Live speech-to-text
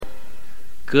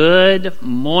Good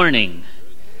morning.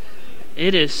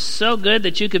 It is so good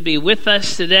that you could be with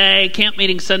us today. Camp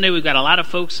Meeting Sunday, we've got a lot of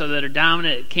folks that are down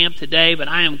at camp today, but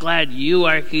I am glad you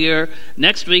are here.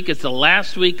 Next week is the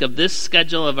last week of this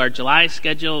schedule, of our July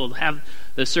schedule. We'll have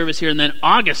the service here, and then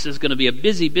August is going to be a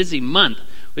busy, busy month.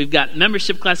 We've got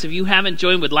membership class. If you haven't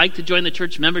joined, would like to join the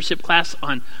church membership class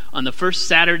on the first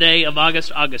Saturday of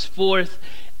August, August 4th.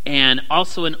 And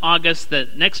also in August, the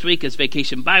next week is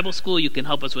Vacation Bible School. You can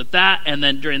help us with that. And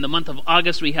then during the month of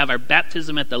August, we have our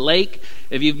baptism at the lake.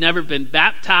 If you've never been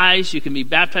baptized, you can be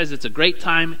baptized. It's a great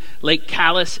time. Lake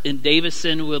Callis in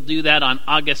Davison, we'll do that on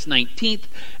August 19th.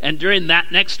 And during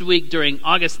that next week, during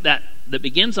August, that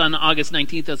begins on August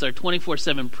 19th as our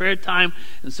 24/7 prayer time.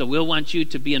 And so we'll want you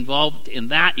to be involved in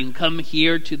that. You can come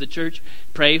here to the church,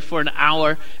 pray for an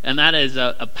hour, and that is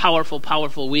a powerful,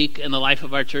 powerful week in the life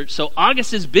of our church. So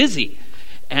August is busy.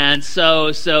 And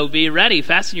so be ready.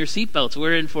 Fasten your seatbelts.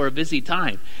 We're in for a busy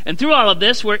time. And through all of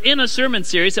this, we're in a sermon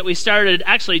series that we started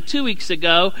actually 2 weeks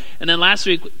ago. And then last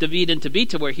week, David and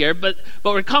Tabitha were here. But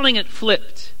we're calling it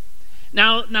Flipped.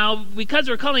 Now, because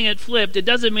we're calling it Flipped, it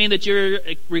doesn't mean that you're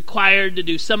required to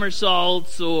do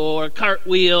somersaults or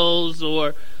cartwheels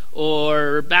or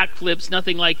backflips,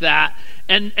 nothing like that.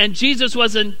 And Jesus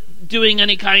wasn't doing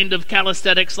any kind of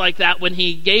calisthenics like that when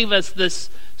he gave us this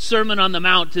Sermon on the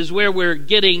Mount, is where we're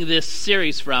getting this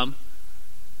series from.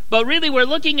 But really, we're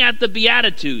looking at the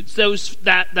Beatitudes,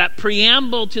 that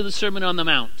preamble to the Sermon on the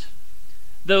Mount,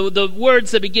 the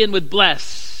words that begin with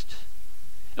blessed.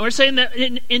 And we're saying that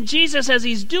in Jesus, as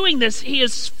he's doing this, he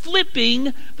is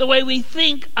flipping the way we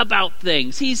think about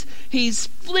things. He's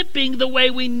flipping the way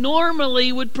we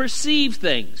normally would perceive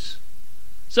things.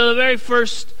 So the very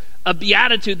first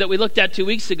beatitude that we looked at 2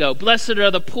 weeks ago, blessed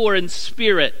are the poor in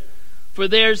spirit, for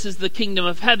theirs is the kingdom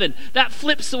of heaven. That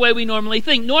flips the way we normally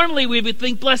think. Normally we would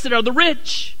think blessed are the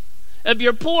rich. If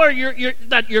you're poor,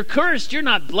 you're cursed, you're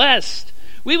not blessed.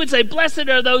 We would say, blessed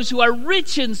are those who are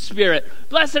rich in spirit.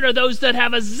 Blessed are those that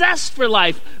have a zest for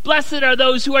life. Blessed are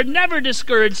those who are never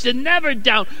discouraged and never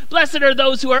down. Blessed are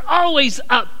those who are always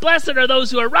up. Blessed are those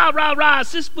who are rah, rah, rah,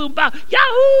 sis, boom, bow,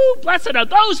 yahoo! Blessed are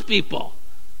those people.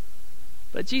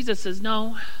 But Jesus says,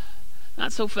 no,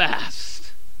 not so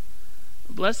fast.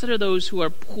 Blessed are those who are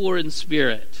poor in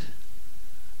spirit.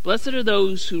 Blessed are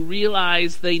those who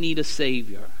realize they need a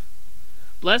Savior.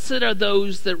 Blessed are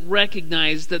those that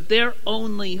recognize that their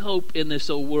only hope in this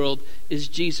old world is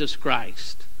Jesus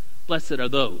Christ. Blessed are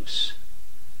those.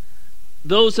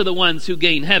 Those are the ones who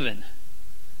gain heaven.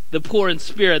 The poor in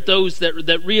spirit, those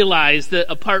that realize that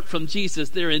apart from Jesus,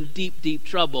 they're in deep, deep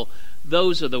trouble.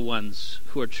 Those are the ones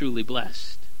who are truly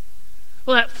blessed.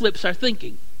 Well, that flips our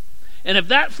thinking. And if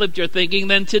that flipped your thinking,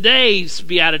 then today's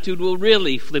beatitude will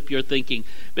really flip your thinking.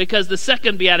 Because the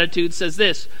second beatitude says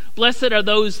this, blessed are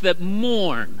those that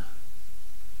mourn,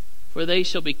 for they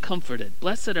shall be comforted.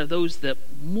 Blessed are those that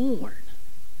mourn.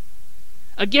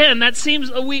 Again, that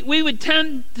seems, we would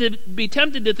tend to be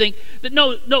tempted to think that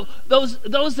no,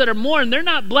 those that are mourn, they're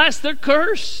not blessed, they're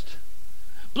cursed.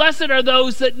 Blessed are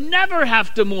those that never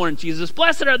have to mourn Jesus.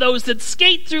 Blessed are those that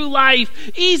skate through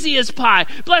life easy as pie.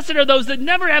 Blessed are those that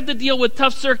never have to deal with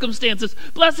tough circumstances.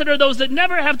 Blessed are those that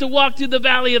never have to walk through the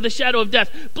valley of the shadow of death.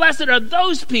 Blessed are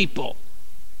those people.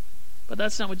 But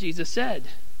that's not what Jesus said.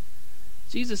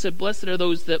 Jesus said, blessed are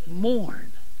those that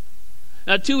mourn.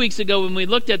 Now, 2 weeks ago when we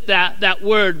looked at that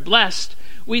word, blessed,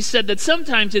 we said that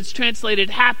sometimes it's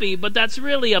translated happy, but that's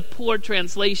really a poor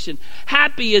translation.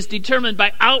 Happy is determined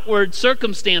by outward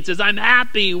circumstances. I'm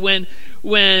happy when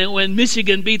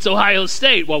Michigan beats Ohio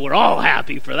State. Well, we're all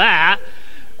happy for that.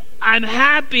 I'm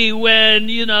happy when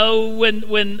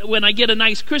I get a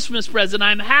nice Christmas present.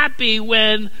 I'm happy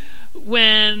when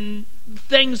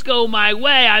things go my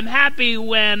way. I'm happy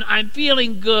when I'm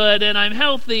feeling good and I'm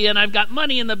healthy and I've got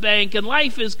money in the bank and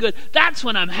life is good. That's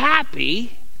when I'm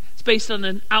happy. Based on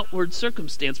an outward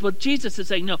circumstance. But Jesus is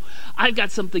saying, no, I've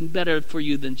got something better for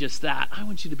you than just that. I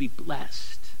want you to be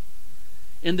blessed.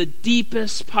 In the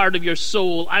deepest part of your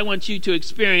soul, I want you to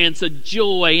experience a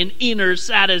joy, an inner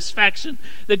satisfaction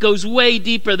that goes way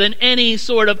deeper than any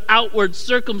sort of outward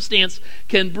circumstance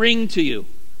can bring to you.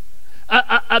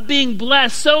 Being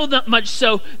blessed so much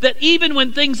so that even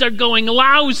when things are going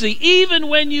lousy, even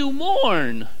when you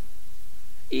mourn,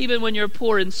 even when you're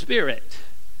poor in spirit,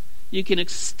 you can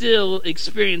still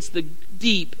experience the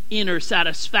deep inner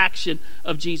satisfaction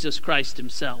of Jesus Christ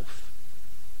himself.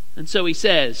 And so he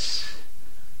says,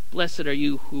 blessed are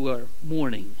you who are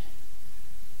mourning.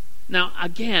 Now,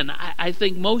 again, I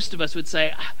think most of us would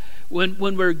say,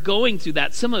 when we're going through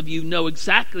that. Some of you know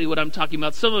exactly what I'm talking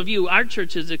about. Some of you, our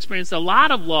church has experienced a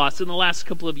lot of loss in the last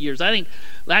couple of years. I think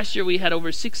last year we had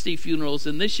over 60 funerals,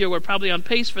 and this year we're probably on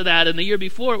pace for that, and the year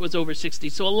before it was over 60.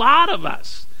 So a lot of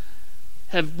us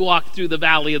have walked through the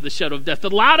valley of the shadow of death. A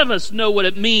lot of us know what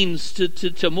it means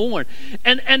to mourn.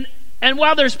 And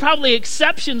while there's probably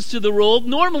exceptions to the rule,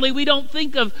 normally we don't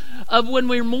think of when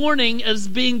we're mourning as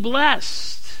being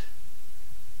blessed.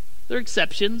 There are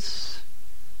exceptions.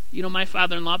 You know, my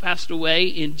father-in-law passed away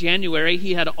in January.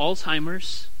 He had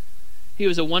Alzheimer's. He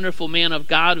was a wonderful man of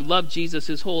God who loved Jesus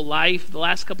his whole life. The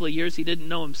last couple of years he didn't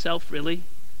know himself really.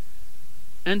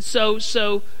 And so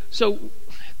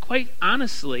quite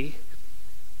honestly,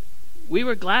 we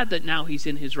were glad that now he's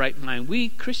in his right mind. We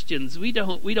Christians, we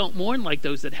don't mourn like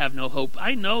those that have no hope.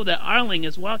 I know that Arling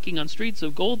is walking on streets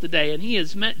of gold today, and he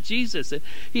has met Jesus, and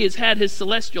he has had his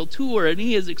celestial tour, and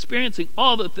he is experiencing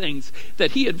all the things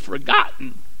that he had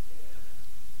forgotten.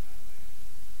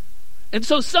 And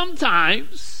so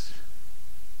sometimes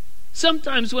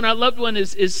when our loved one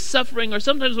is suffering, or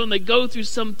sometimes when they go through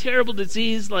some terrible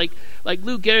disease like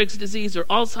Lou Gehrig's disease or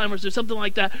Alzheimer's or something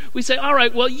like that, we say, all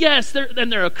right, well, yes,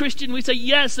 they're a Christian. We say,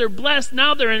 yes, they're blessed.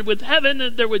 Now they're with heaven,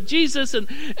 and they're with Jesus,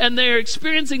 and they're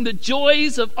experiencing the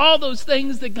joys of all those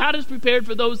things that God has prepared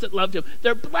for those that loved him.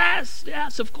 They're blessed,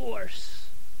 yes, of course.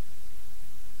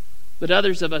 But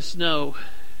others of us know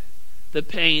the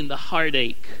pain, the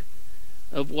heartache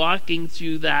of walking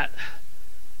through that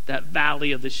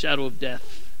valley of the shadow of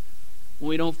death, when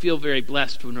we don't feel very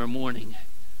blessed when we're mourning,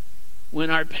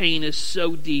 when our pain is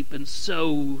so deep and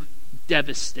so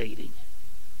devastating.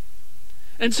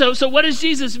 And so what is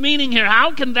Jesus meaning here?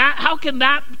 How can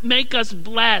that make us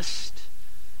blessed?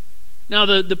 Now,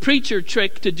 the preacher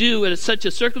trick to do in such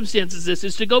a circumstance as this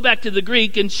is to go back to the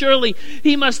Greek, and surely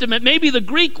he must have meant, maybe the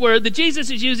Greek word that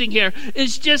Jesus is using here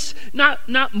is just not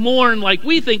mourn like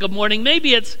we think of mourning.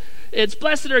 Maybe it's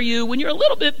blessed are you when you're a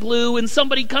little bit blue and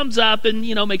somebody comes up and,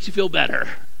 makes you feel better.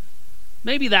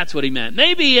 Maybe that's what he meant.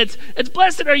 Maybe it's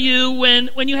blessed are you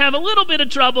when you have a little bit of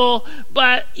trouble,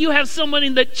 but you have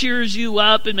someone that cheers you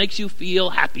up and makes you feel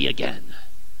happy again.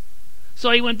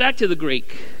 So he went back to the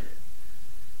Greek.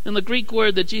 And the Greek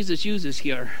word that Jesus uses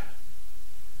here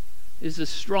is the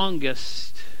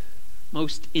strongest,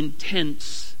 most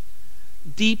intense,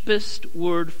 deepest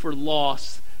word for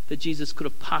loss that Jesus could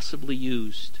have possibly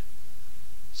used.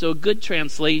 So a good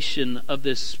translation of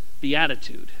this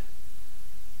beatitude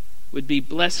would be,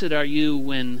 blessed are you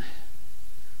when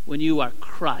you are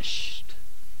crushed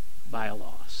by a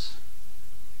loss.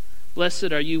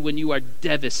 Blessed are you when you are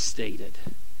devastated.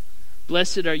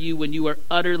 Blessed are you when you are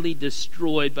utterly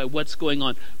destroyed by what's going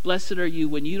on. Blessed are you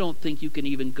when you don't think you can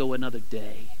even go another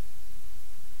day.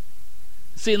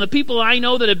 See, and the people I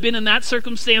know that have been in that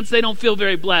circumstance, they don't feel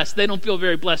very blessed. They don't feel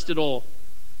very blessed at all.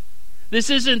 This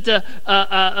isn't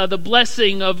the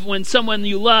blessing of when someone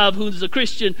you love who's a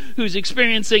Christian who's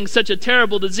experiencing such a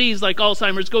terrible disease like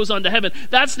Alzheimer's goes on to heaven.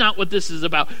 That's not what this is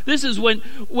about. This is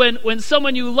when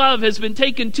someone you love has been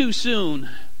taken too soon,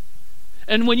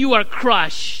 and when you are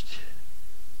crushed.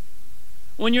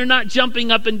 When you're not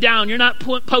jumping up and down, you're not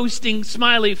posting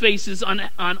smiley faces on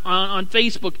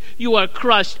Facebook, you are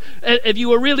crushed. If you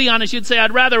were really honest, you'd say,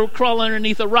 I'd rather crawl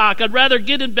underneath a rock. I'd rather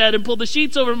get in bed and pull the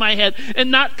sheets over my head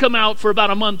and not come out for about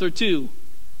a month or two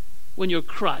when you're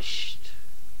crushed.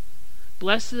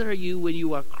 Blessed are you when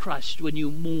you are crushed, when you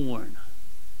mourn.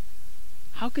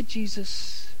 How could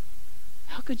Jesus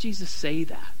say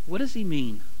that? What does he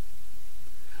mean?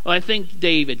 Well, I think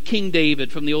King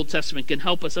David from the Old Testament can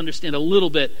help us understand a little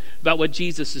bit about what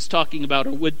Jesus is talking about,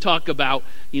 or would talk about,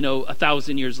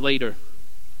 1,000 years later.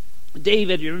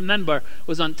 David, you remember,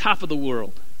 was on top of the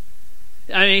world.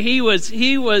 I mean, he was,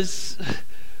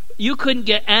 you couldn't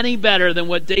get any better than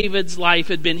what David's life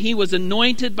had been. He was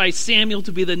anointed by Samuel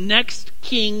to be the next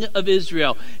king of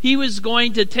Israel. He was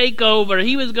going to take over.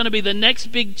 He was going to be the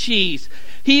next big cheese.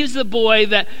 He's the boy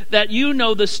that you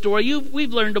know the story.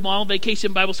 We've learned them all,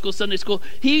 Vacation Bible School, Sunday School.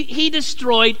 He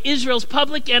destroyed Israel's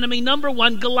public enemy, number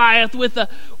one, Goliath, with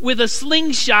a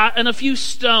slingshot and a few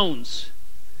stones.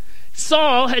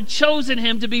 Saul had chosen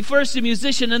him to be first a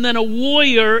musician and then a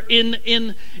warrior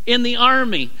in the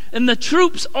army. And the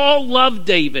troops all loved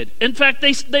David. In fact,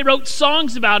 they wrote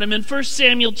songs about him. In 1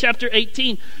 Samuel chapter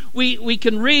 18, we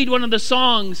can read one of the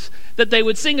songs that they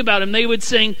would sing about him. They would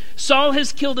sing, Saul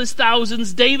has killed his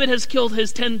thousands, David has killed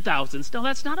his 10,000s. Now,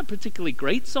 that's not a particularly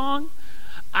great song.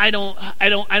 I don't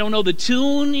know the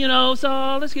tune,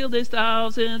 Saul has killed his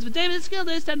thousands, but David has killed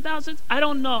his 10,000s. I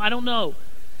don't know.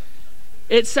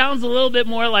 It sounds a little bit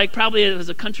more like probably it was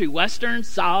a country western.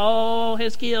 Saul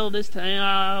has killed his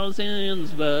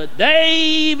thousands, but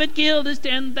David killed his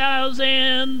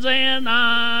 10,000s, and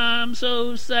I'm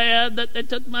so sad that they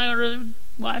took my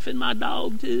wife and my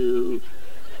dog too.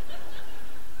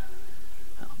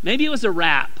 Maybe it was a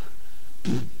rap.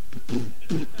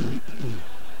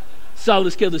 Saul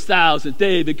has killed his thousands,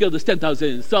 David killed his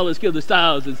 10,000s. Saul has killed his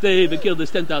thousands, David killed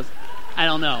his 10,000s. I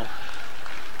don't know.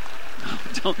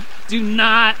 Do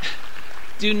not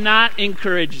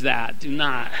encourage that. Do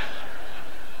not.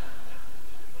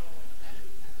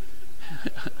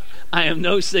 I am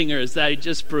no singer, as I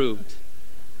just proved.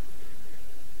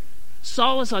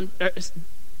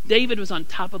 David was on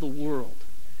top of the world.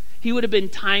 He would have been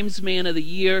Times Man of the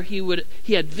Year. He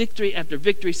had victory after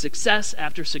victory, success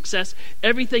after success.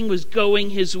 Everything was going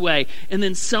his way. And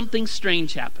then something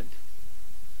strange happened.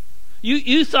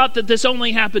 You thought that this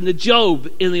only happened to Job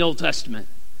in the Old Testament.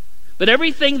 But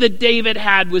everything that David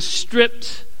had was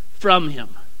stripped from him.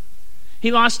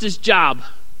 He lost his job.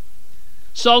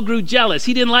 Saul grew jealous.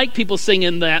 He didn't like people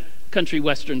singing that country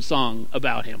western song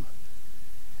about him.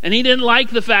 And he didn't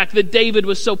like the fact that David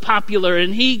was so popular,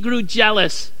 and he grew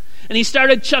jealous. And he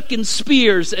started chucking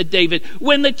spears at David.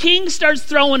 When the king starts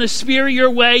throwing a spear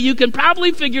your way, you can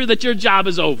probably figure that your job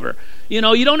is over. You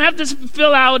know, you don't have to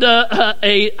fill out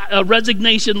a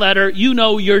resignation letter. You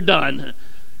know you're done.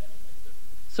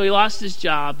 So he lost his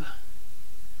job.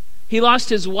 He lost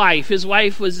his wife. His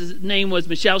name was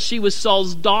Michal. She was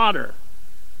Saul's daughter.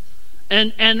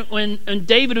 And when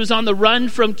David was on the run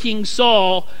from King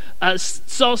Saul,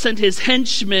 Saul sent his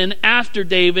henchmen after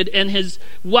David, and his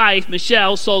wife,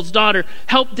 Michal, Saul's daughter,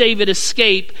 helped David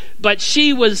escape, but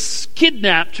she was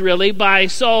kidnapped, really, by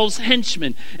Saul's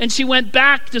henchmen. And she went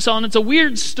back to Saul, and it's a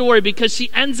weird story because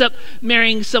she ends up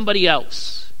marrying somebody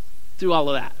else through all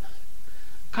of that.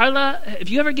 Carla, if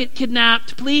you ever get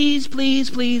kidnapped, please, please,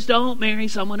 please don't marry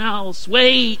someone else.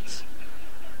 Wait.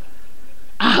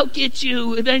 I'll get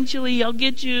you. Eventually, I'll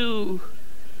get you.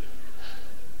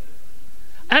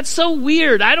 That's so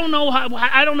weird. I don't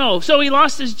know. So he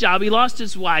lost his job. He lost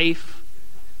his wife.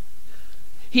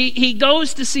 He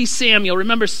goes to see Samuel.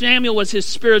 Remember, Samuel was his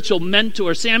spiritual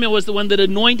mentor. Samuel was the one that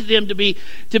anointed him to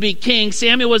be king.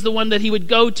 Samuel was the one that he would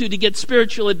go to get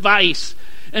spiritual advice.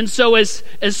 And so as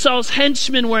Saul's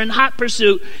henchmen were in hot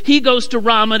pursuit, he goes to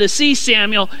Ramah to see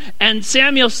Samuel. And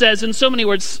Samuel says in so many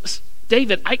words,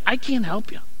 David, I can't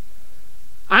help you.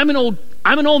 I'm an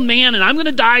old man, and I'm going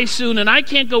to die soon, and I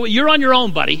can't go. You're on your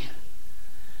own, buddy.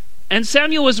 And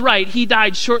Samuel was right. He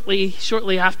died shortly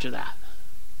after that.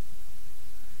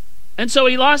 And so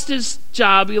he lost his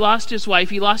job. He lost his wife.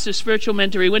 He lost his spiritual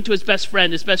mentor. He went to his best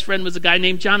friend. His best friend was a guy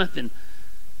named Jonathan.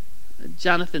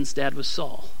 Jonathan's dad was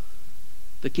Saul,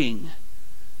 the king,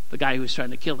 the guy who was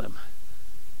trying to kill him.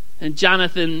 And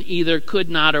Jonathan either could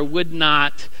not or would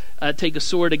not take a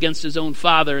sword against his own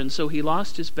father, and so he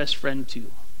lost his best friend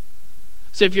too.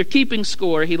 So if you're keeping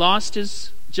score, he lost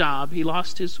his job, he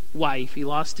lost his wife, he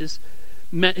lost his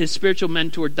spiritual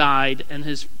mentor died, and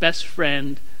his best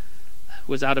friend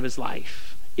was out of his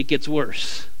life. It gets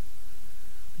worse.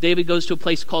 David goes to a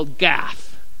place called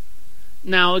Gath.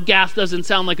 Now, Gath doesn't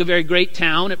sound like a very great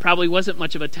town. It probably wasn't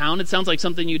much of a town. It sounds like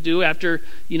something you do after,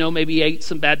 maybe you ate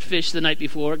some bad fish the night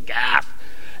before. Gath.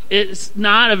 It's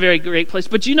not a very great place.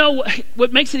 But you know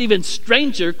what makes it even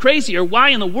stranger, crazier? Why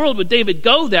in the world would David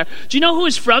go there? Do you know who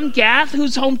was from Gath?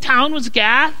 Whose hometown was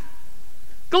Gath?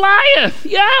 Goliath.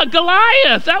 Yeah,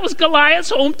 Goliath. That was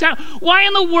Goliath's hometown. Why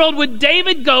in the world would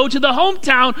David go to the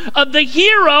hometown of the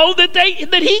hero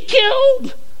that he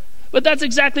killed? But that's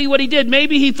exactly what he did.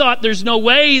 Maybe he thought there's no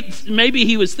way. Maybe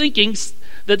he was thinking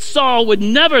that Saul would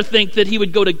never think that he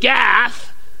would go to Gath,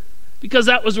 because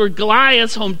that was where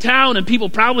Goliath's hometown, and people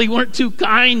probably weren't too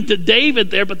kind to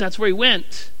David there, but that's where he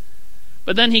went.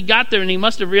 But then he got there, and he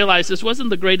must have realized this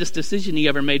wasn't the greatest decision he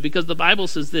ever made, because the Bible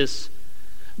says this: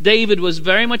 David was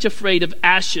very much afraid of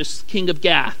Achish, king of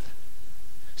Gath.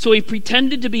 So he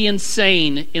pretended to be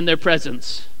insane in their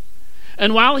presence.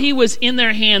 And while he was in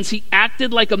their hands, he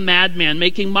acted like a madman,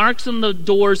 making marks on the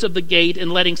doors of the gate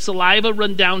and letting saliva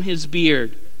run down his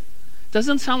beard.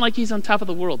 Doesn't sound like he's on top of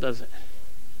the world, does it?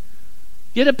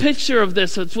 Get a picture of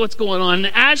this. That's what's going on.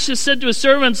 And Achish said to his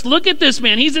servants, "Look at this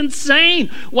man. He's insane.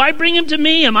 Why bring him to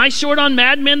me? Am I short on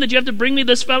madmen that you have to bring me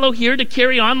this fellow here to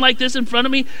carry on like this in front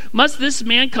of me? Must this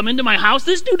man come into my house?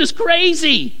 This dude is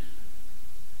crazy.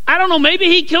 I don't know. Maybe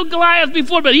he killed Goliath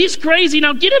before, but he's crazy.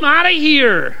 Now get him out of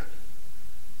here."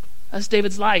 That's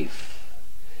David's life.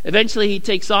 Eventually he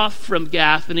takes off from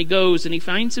Gath, and he goes and he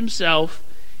finds himself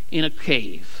in a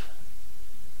cave,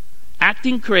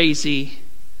 acting crazy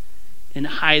and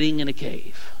hiding in a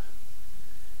cave.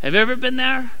 Have you ever been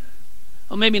there?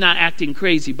 Well, maybe not acting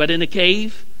crazy, but in a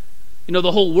cave. You know,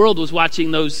 the whole world was watching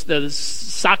the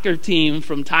soccer team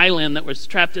from Thailand that was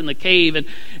trapped in the cave,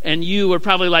 and you were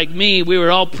probably like me. We were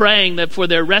all praying that for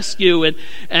their rescue, and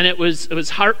it was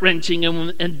heart-wrenching,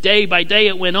 and day by day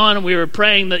it went on, and we were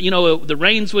praying that, the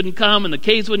rains wouldn't come and the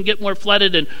caves wouldn't get more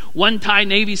flooded, and one Thai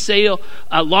Navy SEAL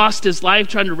lost his life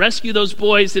trying to rescue those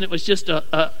boys, and it was just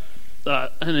an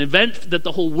event that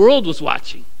the whole world was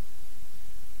watching.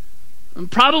 And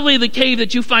probably the cave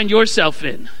that you find yourself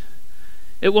in,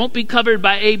 it won't be covered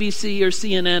by ABC or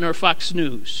CNN or Fox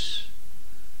News.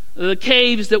 The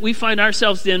caves that we find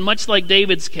ourselves in, much like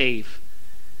David's cave,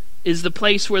 is the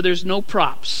place where there's no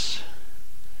props.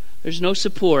 There's no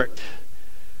support.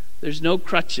 There's no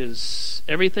crutches.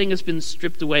 Everything has been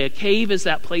stripped away. A cave is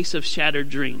that place of shattered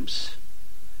dreams.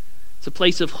 It's a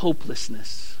place of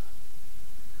hopelessness.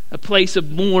 A place of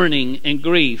mourning and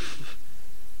grief.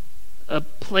 A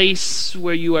place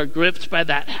where you are gripped by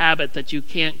that habit that you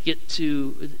can't get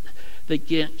to, that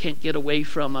can't get away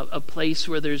from. A place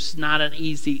where there's not an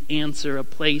easy answer. A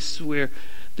place where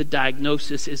the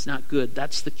diagnosis is not good.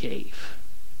 That's the cave.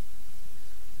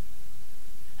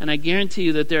 And I guarantee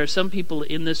you that there are some people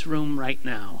in this room right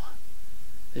now,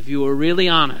 if you were really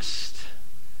honest,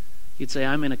 you'd say,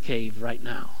 I'm in a cave right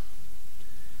now.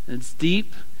 And it's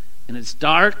deep, and it's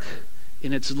dark,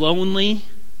 and it's lonely,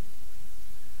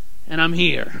 and I'm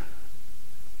here.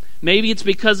 Maybe it's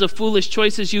because of foolish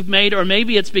choices you've made, or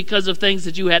maybe it's because of things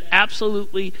that you had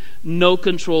absolutely no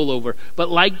control over. But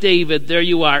like David, there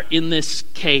you are in this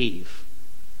cave.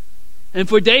 And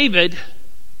for David,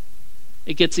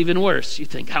 it gets even worse. You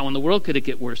think, how in the world could it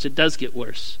get worse? It does get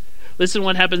worse. Listen to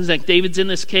what happens next. David's in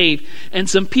this cave, and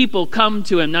some people come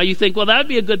to him. Now you think, well, that would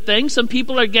be a good thing. Some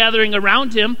people are gathering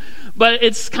around him, but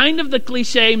it's kind of the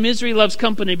cliche, misery loves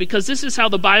company, because this is how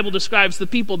the Bible describes the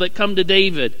people that come to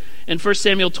David in 1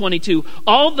 Samuel 22.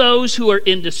 All those who are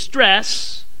in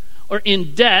distress or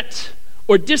in debt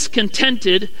or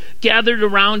discontented gathered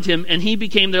around him, and he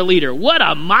became their leader. What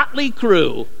a motley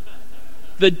crew.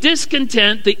 The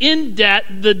discontent, the in debt,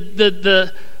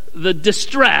 the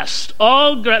distressed,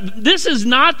 this is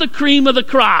not the cream of the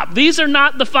crop. These are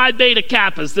not the Phi Beta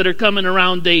Kappas that are coming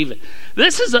around David.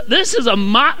 This is a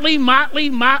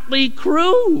motley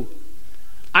crew.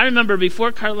 I remember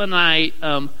before Carla and I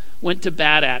went to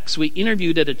Bad Axe, we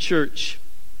interviewed at a church,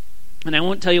 and I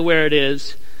won't tell you where it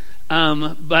is,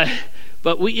 but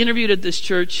we interviewed at this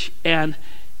church, and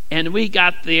we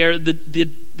got there.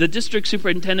 The district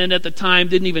superintendent at the time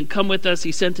didn't even come with us.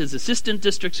 He sent his assistant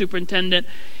district superintendent,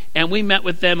 and we met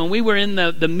with them, and we were in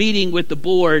the meeting with the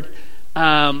board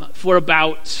for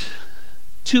about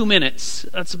 2 minutes.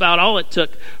 That's about all it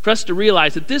took for us to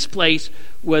realize that this place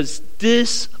was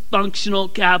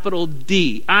dysfunctional, capital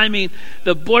D. I mean,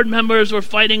 the board members were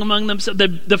fighting among themselves.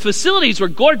 The facilities were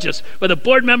gorgeous, but the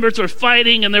board members were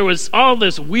fighting, and there was all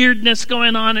this weirdness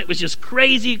going on. It was just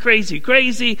crazy.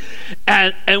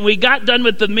 And we got done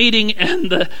with the meeting,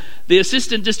 and the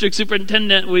assistant district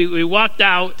superintendent, we walked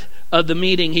out of the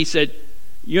meeting. He said,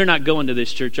 "You're not going to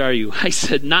this church, are you?" I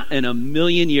said, "Not in a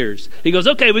million years." He goes,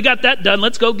 "Okay, we got that done.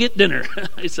 Let's go get dinner."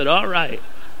 I said, "All right."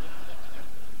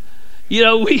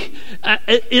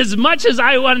 As much as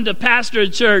I wanted to pastor a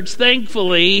church,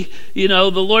 thankfully, the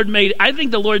Lord I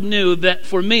think the Lord knew that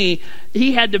for me,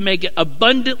 he had to make it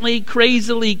abundantly,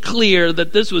 crazily clear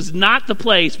that this was not the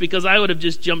place, because I would have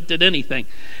just jumped at anything.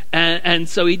 And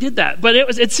so he did that. But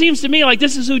it seems to me like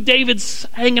this is who David's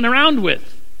hanging around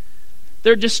with.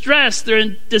 They're distressed, they're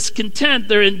in discontent,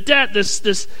 they're in debt.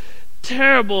 This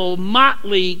terrible,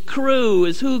 motley crew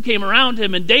is who came around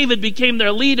him, and David became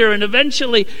their leader, and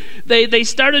eventually they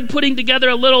started putting together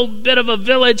a little bit of a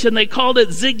village, and they called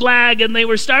it Ziklag, and they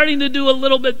were starting to do a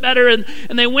little bit better, and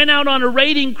they went out on a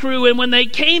raiding crew, and when they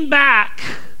came back,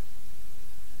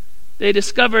 they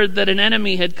discovered that an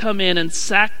enemy had come in and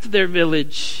sacked their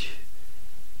village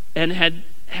and had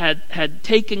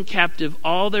taken captive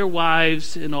all their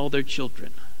wives and all their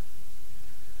children.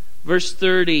 Verse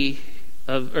 30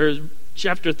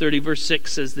 chapter 30, verse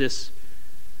 6 says this: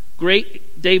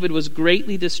 David was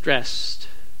greatly distressed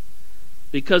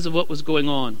because of what was going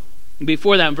on. And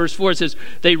before that, in verse 4, it says,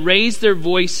 they raised their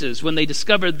voices when they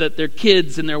discovered that their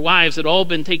kids and their wives had all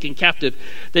been taken captive.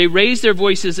 They raised their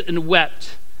voices and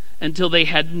wept until they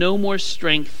had no more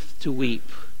strength to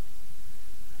weep.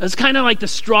 It's kind of like the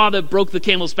straw that broke the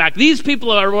camel's back. These people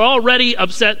were already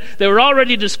upset. They were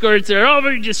already discouraged. They were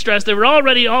already distressed. They were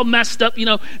already all messed up.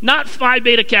 Not Phi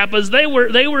Beta Kappas. They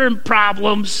were in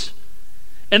problems.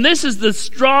 And this is the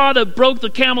straw that broke the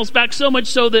camel's back, so much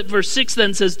so that verse 6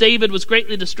 then says, David was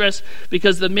greatly distressed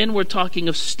because the men were talking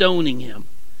of stoning him.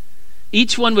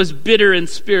 Each one was bitter in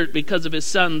spirit because of his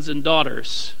sons and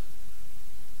daughters.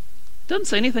 It doesn't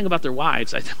say anything about their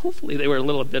wives. Hopefully they were a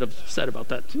little bit upset about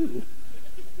that too.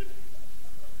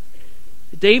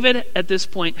 David at this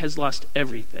point has lost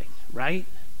everything, right?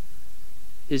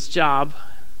 His job,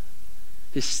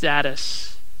 his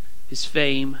status, his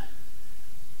fame,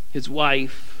 his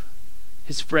wife,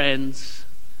 his friends,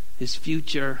 his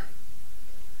future.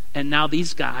 And now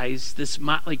these guys, this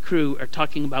motley crew, are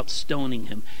talking about stoning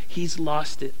him. He's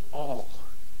lost it all.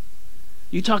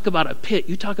 You talk about a pit,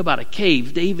 you talk about a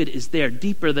cave. David is there,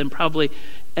 deeper than probably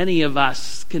any of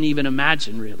us can even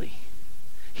imagine, really.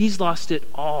 He's lost it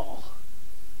all.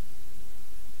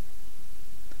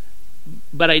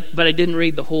 But I didn't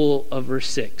read the whole of verse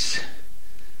 6.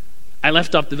 I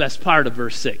left off the best part of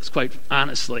verse 6, quite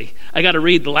honestly. I got to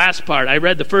read the last part. I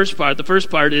read the first part. The first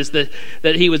part is that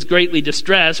he was greatly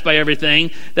distressed by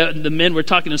everything, that the men were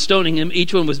talking and stoning him.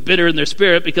 Each one was bitter in their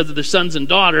spirit because of their sons and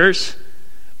daughters.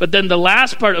 But then the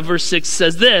last part of verse 6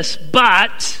 says this,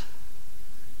 but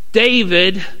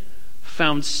David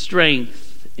found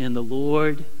strength in the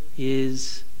Lord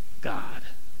his God.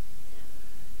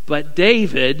 But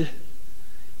David,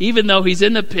 even though he's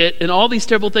in the pit and all these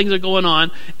terrible things are going on,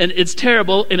 and it's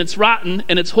terrible and it's rotten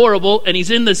and it's horrible, and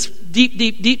he's in this deep,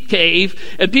 deep, deep cave,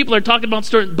 and people are talking about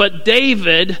stories, but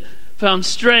David found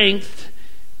strength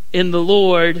in the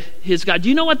Lord his God. Do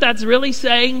you know what that's really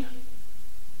saying?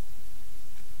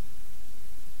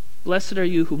 Blessed are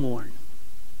you who mourn,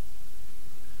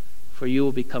 for you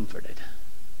will be comforted.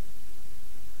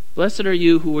 Blessed are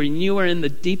you who, when you are in the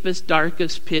deepest,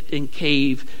 darkest pit and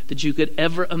cave that you could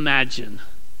ever imagine,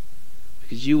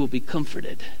 because you will be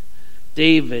comforted.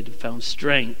 David found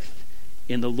strength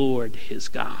in the Lord his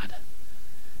God.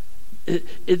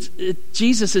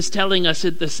 Jesus is telling us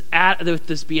with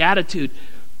this beatitude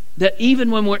that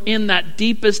even when we're in that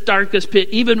deepest, darkest pit,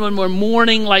 even when we're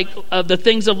mourning like the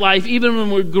things of life, even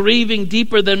when we're grieving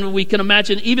deeper than we can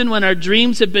imagine, even when our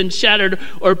dreams have been shattered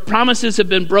or promises have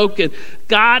been broken,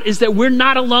 God is that we're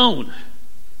not alone.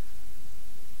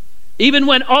 Even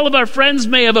when all of our friends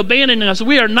may have abandoned us,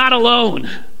 we are not alone.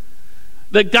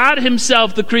 That God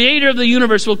himself, the creator of the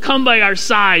universe, will come by our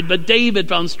side. But David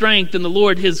found strength in the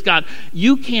Lord his God.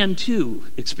 You can too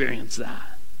experience that.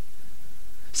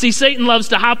 See, Satan loves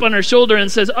to hop on our shoulder and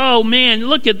says, oh man,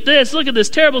 look at this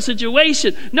terrible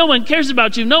situation. No one cares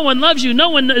about you. No one loves you. No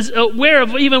one is aware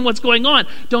of even what's going on.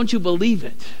 Don't you believe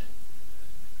it?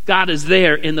 God is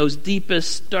there in those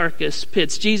deepest, darkest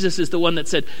pits. Jesus is the one that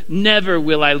said, never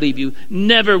will I leave you.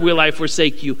 Never will I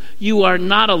forsake you. You are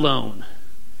not alone.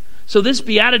 So this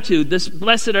beatitude, this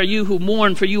blessed are you who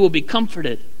mourn, for you will be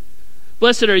comforted.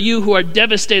 Blessed are you who are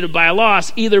devastated by a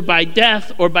loss, either by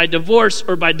death or by divorce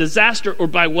or by disaster or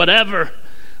by whatever.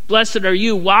 Blessed are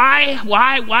you. Why?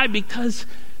 Why? Because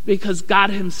God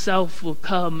himself will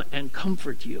come and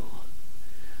comfort you.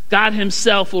 God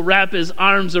himself will wrap his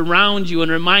arms around you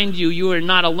and remind you, you are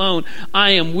not alone.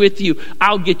 I am with you.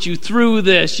 I'll get you through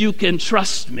this. You can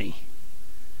trust me.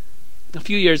 A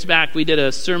few years back, we did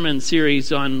a sermon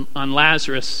series on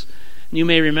Lazarus. You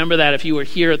may remember that if you were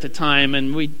here at the time,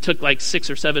 and we took like 6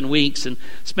 or 7 weeks and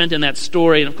spent in that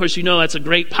story. And of course, you know that's a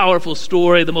great, powerful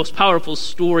story, the most powerful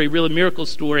story, really miracle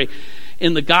story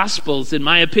in the Gospels, in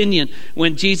my opinion,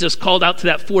 when Jesus called out to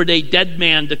that 4-day dead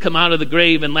man to come out of the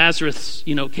grave, and Lazarus,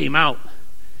 came out.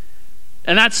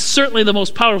 And that's certainly the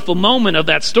most powerful moment of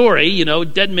that story.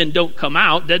 Dead men don't come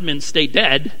out, dead men stay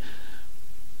dead.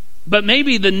 But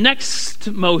maybe the next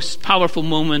most powerful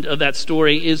moment of that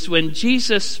story is when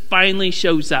Jesus finally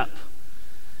shows up.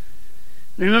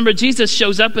 Remember, Jesus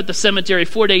shows up at the cemetery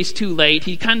 4 days too late.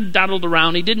 He kind of dawdled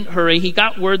around. He didn't hurry. He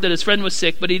got word that his friend was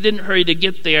sick, but he didn't hurry to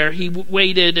get there. He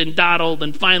waited and dawdled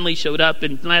and finally showed up,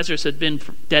 and Lazarus had been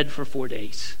dead for 4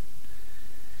 days.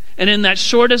 And in that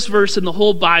shortest verse in the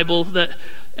whole Bible that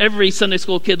every Sunday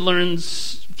school kid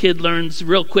learns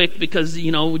real quick, because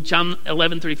John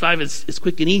 11:35 is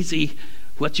quick and easy.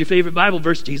 What's your favorite Bible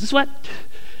verse? Jesus wept.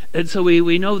 And so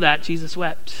we know that Jesus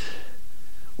wept.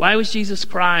 Why was Jesus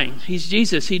crying? He's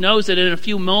Jesus. He knows that in a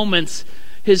few moments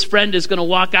his friend is going to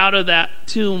walk out of that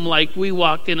tomb like we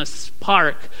walk in a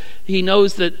park. He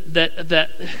knows that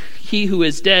he who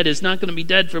is dead is not going to be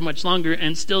dead for much longer,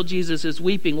 and still Jesus is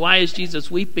weeping. Why is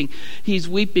Jesus weeping? He's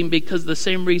weeping because the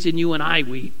same reason you and I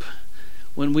weep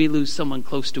when we lose someone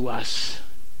close to us.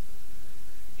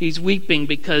 He's weeping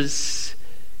because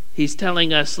he's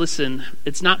telling us, listen,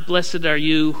 it's not blessed are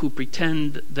you who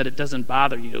pretend that it doesn't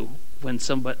bother you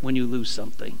when you lose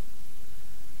something.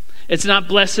 It's not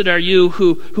blessed are you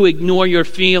who ignore your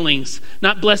feelings.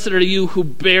 Not blessed are you who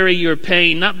bury your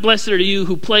pain. Not blessed are you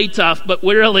who play tough, but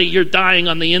really you're dying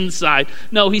on the inside.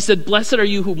 No, he said, blessed are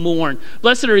you who mourn.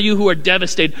 Blessed are you who are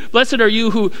devastated. Blessed are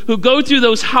you who go through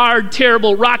those hard,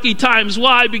 terrible, rocky times.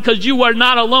 Why? Because you are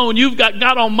not alone. You've got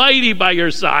God Almighty by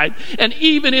your side. And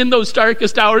even in those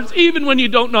darkest hours, even when you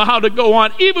don't know how to go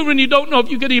on, even when you don't know if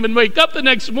you can even wake up the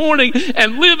next morning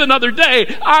and live another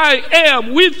day, I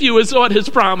am with you is what his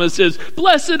promise is.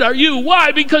 Blessed are you.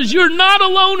 Why? Because you're not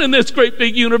alone in this great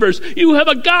big universe. You have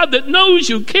a God that knows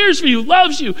you, cares for you,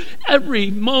 loves you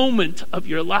every moment of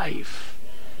your life.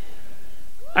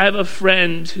 I have a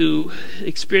friend who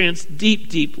experienced deep,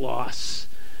 deep loss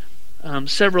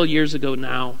several years ago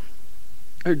now.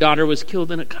 Her daughter was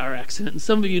killed in a car accident, and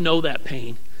some of you know that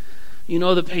pain. You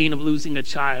know the pain of losing a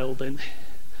child, and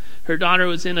her daughter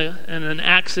was in an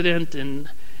accident,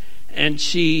 and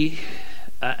she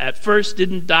at first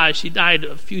didn't die. She died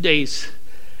a few days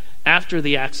after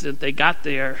the accident. They got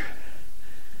there,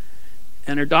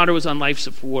 and her daughter was on life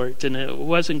support, and it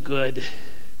wasn't good.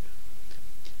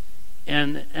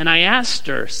 And I asked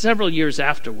her several years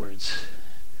afterwards,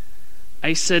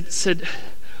 I said,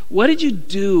 what did you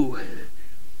do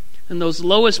in those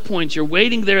lowest points? You're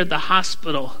waiting there at the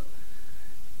hospital,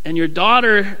 and your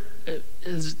daughter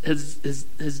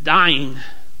is dying.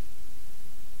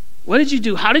 What did you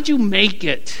do? How did you make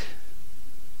it?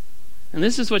 And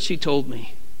this is what she told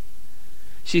me.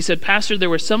 She said, Pastor, there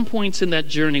were some points in that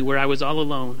journey where I was all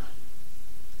alone,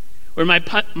 where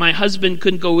my husband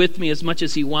couldn't go with me as much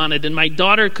as he wanted, and my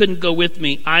daughter couldn't go with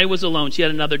me. I was alone. She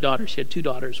had another daughter. She had 2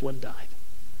 daughters. One died.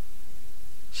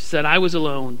 She said, I was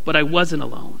alone, but I wasn't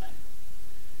alone.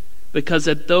 Because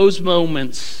at those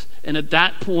moments and at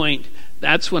that point,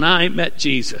 that's when I met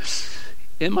Jesus.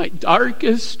 In my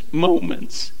darkest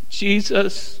moments,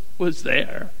 Jesus was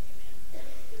there.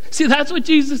 See, that's what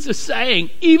Jesus is saying.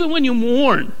 Even when you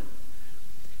mourn,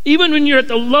 even when you're at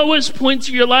the lowest points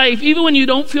of your life, even when you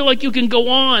don't feel like you can go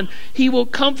on, he will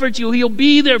comfort you. He'll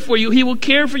be there for you. He will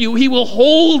care for you. He will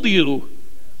hold you.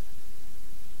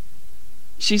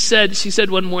 She said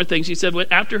one more thing. She said,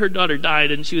 after her daughter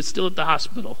died and she was still at the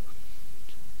hospital,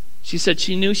 she said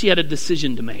she knew she had a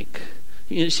decision to make.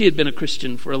 She had been a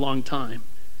Christian for a long time.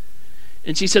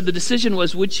 And she said the decision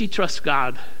was, would she trust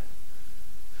God?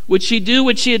 Would she do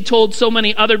what she had told so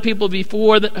many other people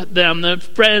before them, the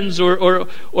friends or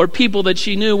people that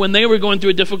she knew when they were going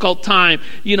through a difficult time?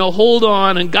 Hold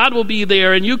on, and God will be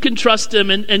there, and you can trust him,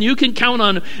 and you can count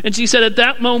on him. And she said at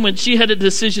that moment, she had a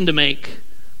decision to make.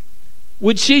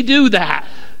 Would she do that?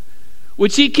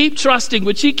 Would she keep trusting?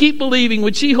 Would she keep believing?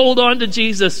 Would she hold on to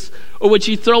Jesus? Or would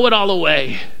she throw it all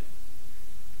away?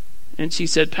 And she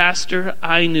said, Pastor,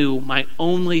 I knew my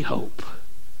only hope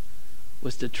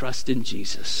was to trust in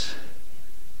Jesus.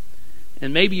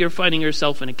 And maybe you're finding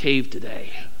yourself in a cave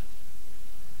today.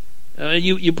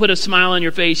 You put a smile on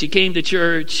your face. You came to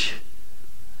church,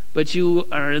 but you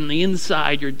are in the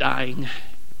inside, you're dying,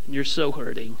 and you're so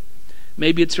hurting.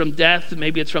 Maybe it's from death.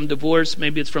 Maybe it's from divorce.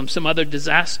 Maybe it's from some other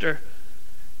disaster.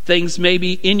 Things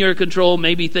maybe in your control,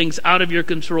 maybe things out of your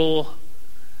control.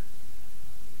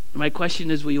 My question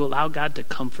is, will you allow God to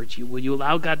comfort you? Will you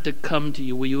allow God to come to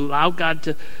you? Will you allow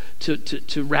God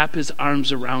to wrap his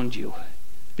arms around you?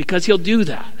 Because he'll do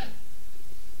that.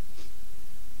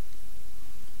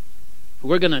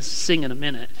 We're going to sing in a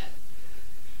minute.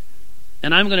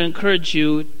 And I'm going to encourage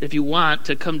you, if you want,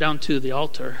 to come down to the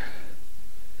altar.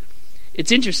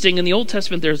 It's interesting, in the Old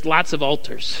Testament there's lots of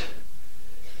altars.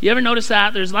 You ever notice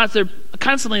that? There's lots of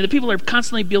the people are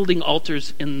constantly building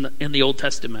altars in the Old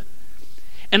Testament.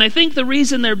 And I think the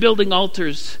reason they're building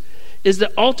altars is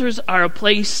that altars are a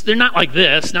place, they're not like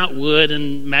this, not wood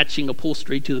and matching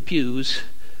upholstery to the pews.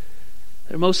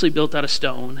 They're mostly built out of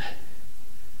stone.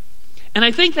 And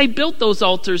I think they built those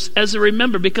altars as a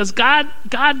remember, because God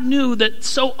knew that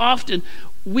so often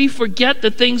we forget the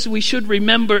things we should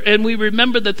remember, and we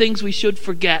remember the things we should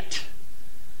forget.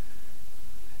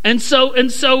 And so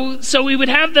we would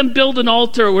have them build an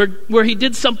altar where he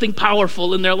did something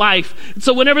powerful in their life. And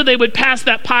so whenever they would pass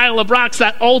that pile of rocks,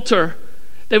 that altar,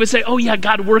 they would say, oh yeah,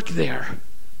 God worked there.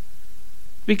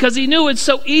 Because he knew it's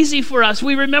so easy for us.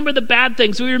 We remember the bad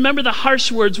things. We remember the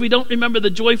harsh words. We don't remember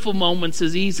the joyful moments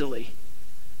as easily.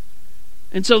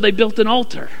 And so they built an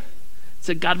altar.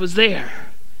 Said God was there.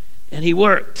 And he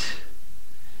worked.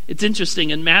 It's interesting.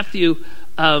 In Matthew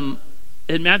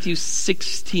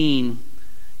 16,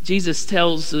 Jesus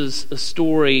tells us a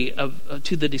story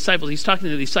to the disciples. He's talking to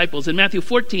the disciples. In Matthew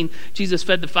 14, Jesus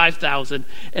fed the 5,000.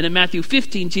 And in Matthew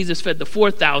 15, Jesus fed the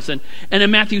 4,000. And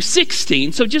in Matthew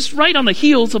 16, so just right on the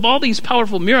heels of all these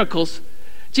powerful miracles,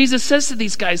 Jesus says to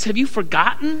these guys, have you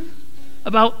forgotten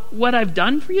about what I've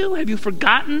done for you? Have you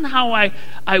forgotten how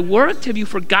I worked? Have you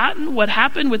forgotten what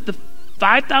happened with the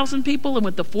 5,000 people and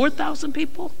with the 4,000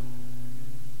 people?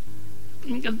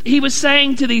 He was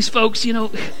saying to these folks,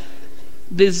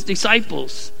 these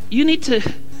disciples, you need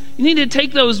to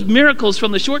take those miracles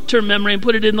from the short-term memory and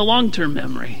put it in the long-term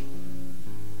memory.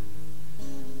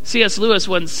 C.S. Lewis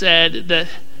once said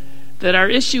that our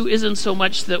issue isn't so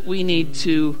much that we need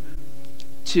to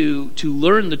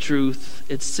learn the truth,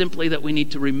 it's simply that we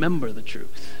need to remember the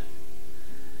truth.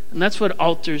 And that's what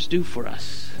altars do for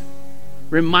us.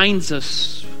 Reminds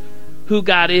us who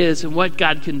God is and what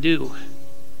God can do.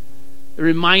 It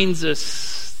reminds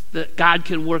us that God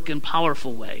can work in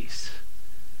powerful ways.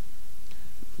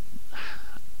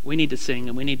 We need to sing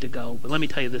and we need to go, but let me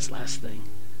tell you this last thing.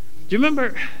 Do you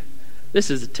remember,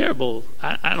 this is a terrible,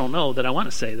 I don't know that I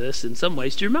want to say this in some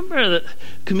ways. Do you remember the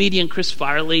comedian Chris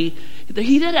Farley?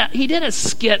 He did a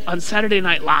skit on Saturday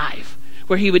Night Live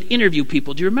where he would interview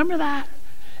people. Do you remember that?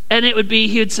 And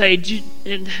he would say,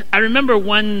 and I remember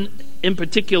one in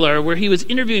particular where he was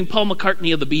interviewing Paul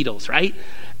McCartney of the Beatles, right?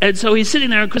 And so he's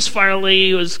sitting there, and Chris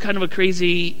Farley was kind of a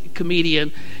crazy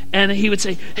comedian, and he would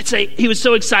say he was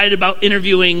so excited about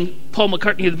interviewing Paul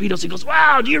McCartney of the Beatles. He goes,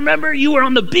 "Wow, do you remember you were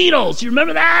on the Beatles? Do you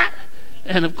remember that?"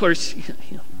 And of course,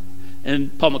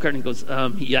 and Paul McCartney goes,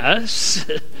 "Yes."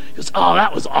 He goes, "Oh,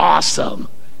 that was awesome."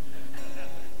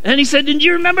 And he said, "Did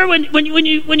you remember when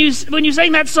you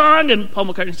sang that song?" And Paul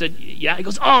McCartney said, "Yeah." He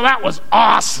goes, "Oh, that was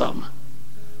awesome."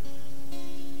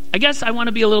 I guess I want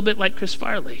to be a little bit like Chris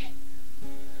Farley.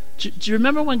 Do you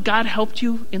remember when God helped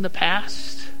you in the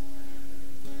past?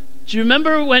 Do you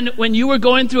remember when you were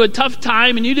going through a tough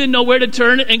time and you didn't know where to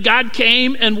turn and God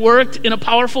came and worked in a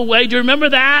powerful way? Do you remember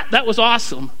that? That was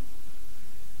awesome.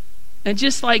 And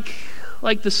just like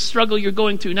the struggle you're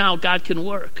going through now, God can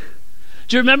work.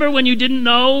 Do you remember when you didn't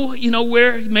know,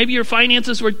 where maybe your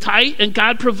finances were tight and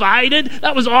God provided?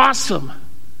 That was awesome.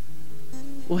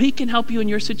 Well, He can help you in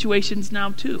your situations now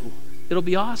too. It'll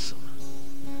be awesome.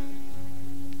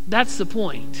 That's the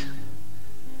point.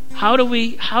 How do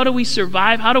we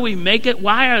survive? How do we make it?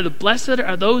 Why are the blessed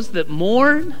are those that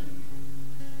mourn?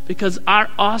 Because our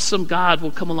awesome God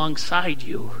will come alongside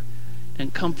you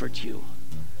and comfort you.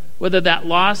 Whether that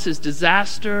loss is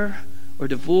disaster or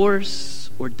divorce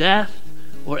or death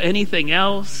or anything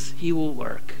else, He will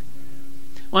work.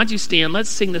 Why don't you stand? Let's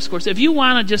sing this chorus. If you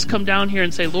want to just come down here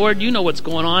and say, "Lord, you know what's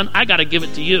going on. I got to give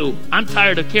it to you. I'm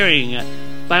tired of carrying it."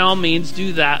 By all means,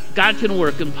 do that. God can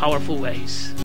work in powerful ways.